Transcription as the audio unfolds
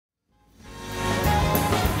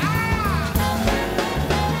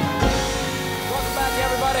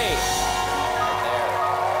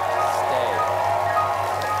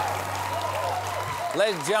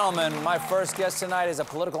and gentlemen, my first guest tonight is a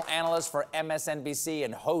political analyst for MSNBC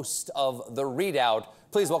and host of the ReidOut.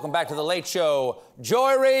 Please welcome back to The Late Show,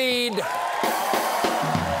 Joy Reid.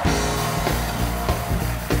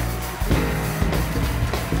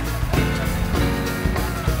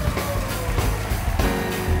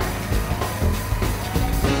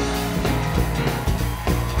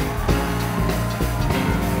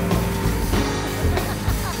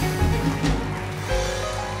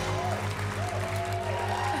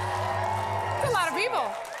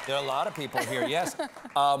 There are a lot of people here, yes.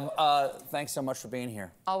 Thanks so much for being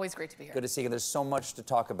here. Always great to be here. Good to see you. There's so much to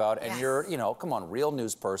talk about. And you're, you know, come on, real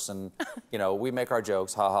news person. You know, we make our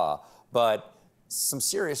jokes, haha. But some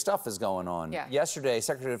serious stuff is going on. Yeah. Yesterday,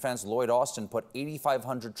 Secretary of Defense Lloyd Austin put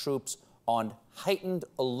 8,500 troops on heightened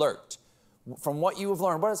alert. From what you have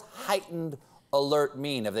learned, what does heightened alert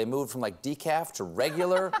mean? Have they moved from like decaf to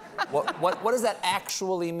regular? what does that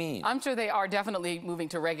actually mean? I'm sure they are definitely moving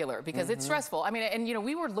to regular because it's stressful. I mean, and you know,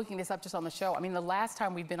 we were looking this up just on the show. I mean, the last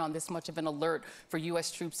time we've been on this much of an alert for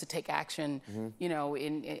U.S. troops to take action, you know,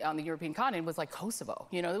 on the European continent was like Kosovo.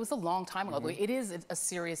 You know, it was a long time ago. It is a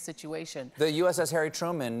serious situation. The USS Harry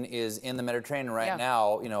Truman is in the Mediterranean right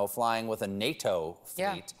now, you know, flying with a NATO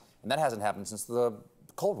fleet, and that hasn't happened since the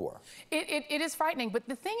Cold War. It is frightening, but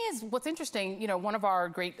the thing is, what's interesting, you know, one of our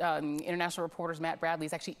great international reporters, Matt Bradley,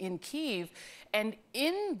 is actually in Kyiv, and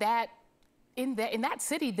in that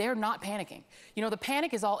city, they're not panicking. You know, the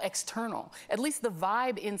panic is all external. At least the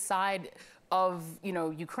vibe inside of, you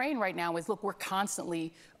know, Ukraine right now is, look, we're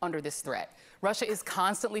constantly under this threat. Russia is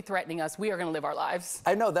constantly threatening us. We are going to live our lives.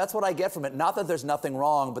 I know, that's what I get from it. Not that there's nothing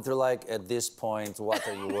wrong, but they're like, at this point, what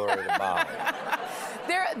are you worried about?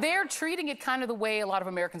 They're treating it kind of the way a lot of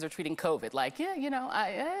Americans are treating COVID. Like, yeah, you know,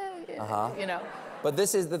 you know. But the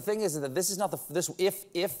thing is that this is not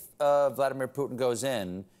if Vladimir Putin goes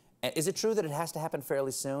in, is it true that it has to happen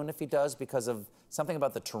fairly soon if he does because of something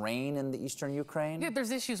about the terrain in the eastern Ukraine? Yeah,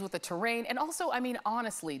 there's issues with the terrain. And also, I mean,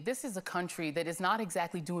 honestly, this is a country that is not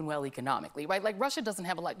exactly doing well economically, right? Like, Russia doesn't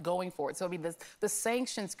have a lot going for it. So, I mean, the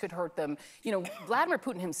sanctions could hurt them. You know, Vladimir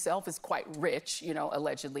Putin himself is quite rich, you know,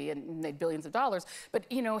 allegedly, and made billions of dollars. But,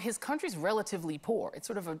 you know, his country's relatively poor. It's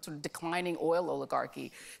sort of a declining oil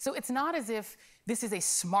oligarchy. So it's not as if this is a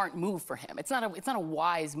smart move for him. It's not a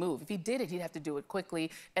wise move. If he did it, he'd have to do it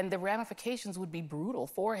quickly, and the ramifications would be brutal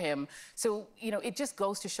for him. So, you know, it just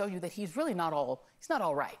goes to show you that he's really not all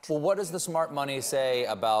right. Well, what does the smart money say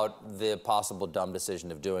about the possible dumb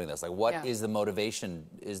decision of doing this? Like, what is the motivation?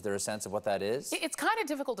 Is there a sense of what that is? It's kind of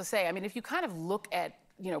difficult to say. I mean, if you kind of look at,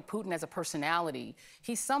 you know, Putin as a personality,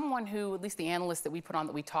 he's someone who, at least the analysts that we put on,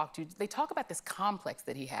 that we talk to, they talk about this complex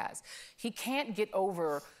that he has. He can't get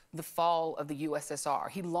over the fall of the USSR.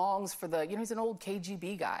 He longs for the, you know, he's an old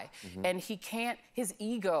KGB guy, and he can't, his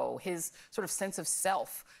ego, his sort of sense of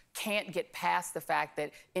self can't get past the fact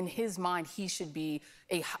that in his mind, he should be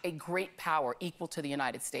a great power equal to the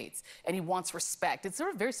United States. And he wants respect. It's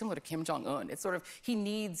sort of very similar to Kim Jong-un. It's sort of, he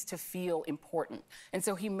needs to feel important. And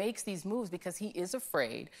so he makes these moves because he is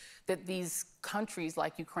afraid that these countries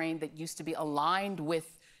like Ukraine that used to be aligned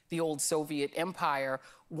with the old Soviet empire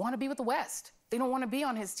want to be with the West. They don't want to be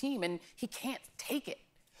on his team, and he can't take it.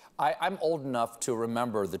 I'm old enough to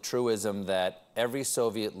remember the truism that every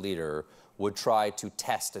Soviet leader would try to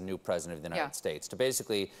test a new president of the United States, to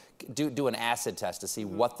basically do an acid test to see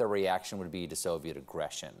what the reaction would be to Soviet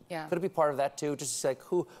aggression. Could it be part of that, too? Just to say, like,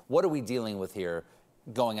 what are we dealing with here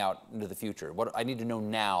going out into the future? What I need to know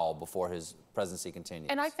now before his presidency continues.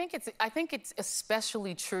 And I think it's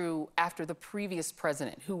especially true after the previous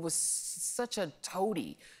president, who was such a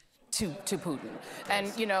toady to Putin,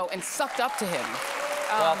 and you know, and sucked up to him.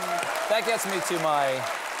 Well, that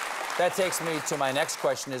takes me to my next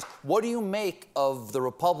question: is what do you make of the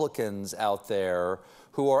Republicans out there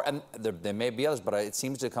who are, and there may be others, but it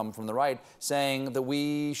seems to come from the right, saying that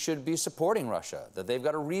we should be supporting Russia, that they've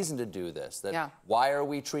got a reason to do this, that why are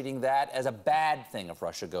we treating that as a bad thing if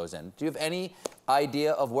Russia goes in? Do you have any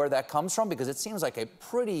idea of where that comes from? Because it seems like a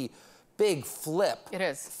pretty big flip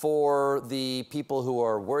for the people who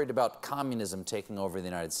are worried about communism taking over the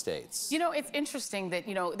United States. You know, it's interesting that,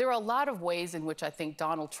 you know, there are a lot of ways in which I think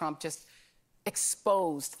Donald Trump just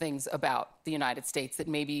exposed things about the United States that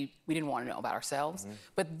maybe we didn't want to know about ourselves.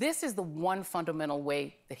 But this is the one fundamental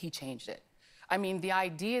way that he changed it. I mean, the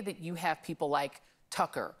idea that you have people like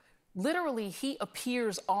Tucker, literally he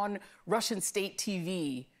appears on Russian state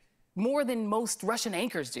TV more than most Russian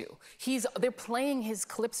anchors do. They're playing his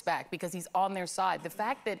clips back because he's on their side. The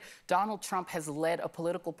fact that Donald Trump has led a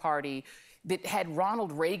political party that had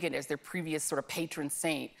Ronald Reagan as their previous sort of patron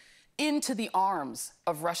saint, into the arms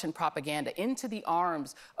of Russian propaganda, into the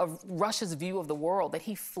arms of Russia's view of the world, that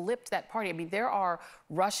he flipped that party. I mean, there are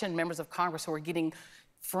Russian members of Congress who are getting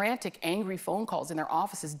frantic, angry phone calls in their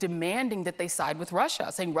offices demanding that they side with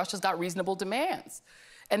Russia, saying Russia's got reasonable demands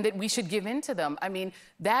and that we should give in to them. I mean,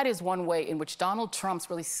 that is one way in which Donald Trump's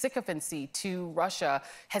really sycophancy to Russia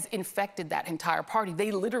has infected that entire party.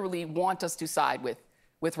 They literally want us to side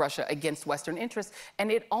with Russia against Western interests.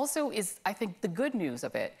 And it also is, I think, the good news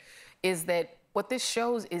of it is that what this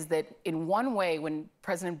shows is that in one way, when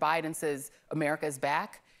President Biden says America is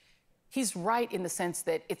back, he's right in the sense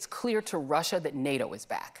that it's clear to Russia that NATO is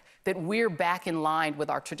back, that we're back in line with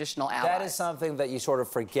our traditional allies. That is something that you sort of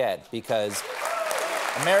forget because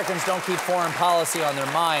Americans don't keep foreign policy on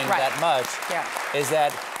their mind that much, is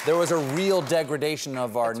that there was a real degradation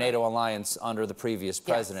of our NATO alliance under the previous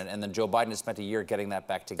president, and then Joe Biden has spent a year getting that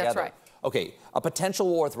back together. That's right. Okay, a potential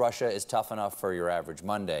war with Russia is tough enough for your average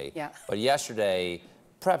Monday, but yesterday,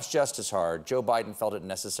 perhaps just as hard, Joe Biden felt it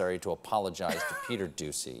necessary to apologize to Peter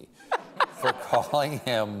Doocy for calling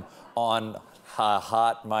him on a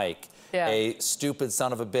hot mic a stupid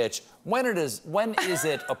son of a bitch. When is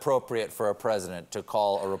it appropriate for a president to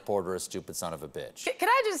call a reporter a stupid son of a bitch? Can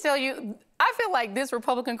I just tell you, I feel like this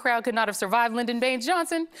Republican crowd could not have survived Lyndon Baines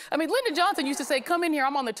Johnson. I mean, Lyndon Johnson used to say, come in here,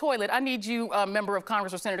 I'm on the toilet. I need you, member of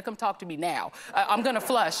Congress or senator, come talk to me now. I'm gonna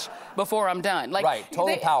flush before I'm done. Like,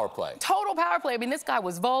 total power play. Total power play. I mean, this guy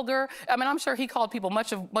was vulgar. I mean, I'm sure he called people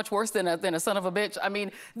much worse than a son of a bitch. I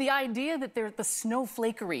mean, the idea that there's the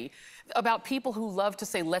snowflakery about people who love to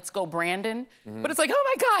say, let's go Brandon, but it's like,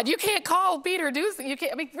 oh my God, you can't call Peter Doocy. You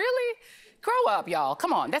can't, I mean, really? Grow up, y'all.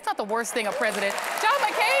 Come on. That's not the worst thing a president. John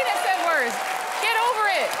McCain has said worse. Get over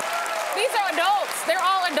it. These are adults. They're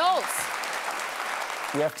all adults.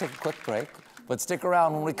 We have to take a quick break, but stick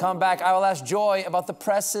around. When we come back, I will ask Joy about the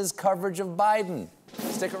press's coverage of Biden.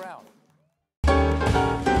 Stick around.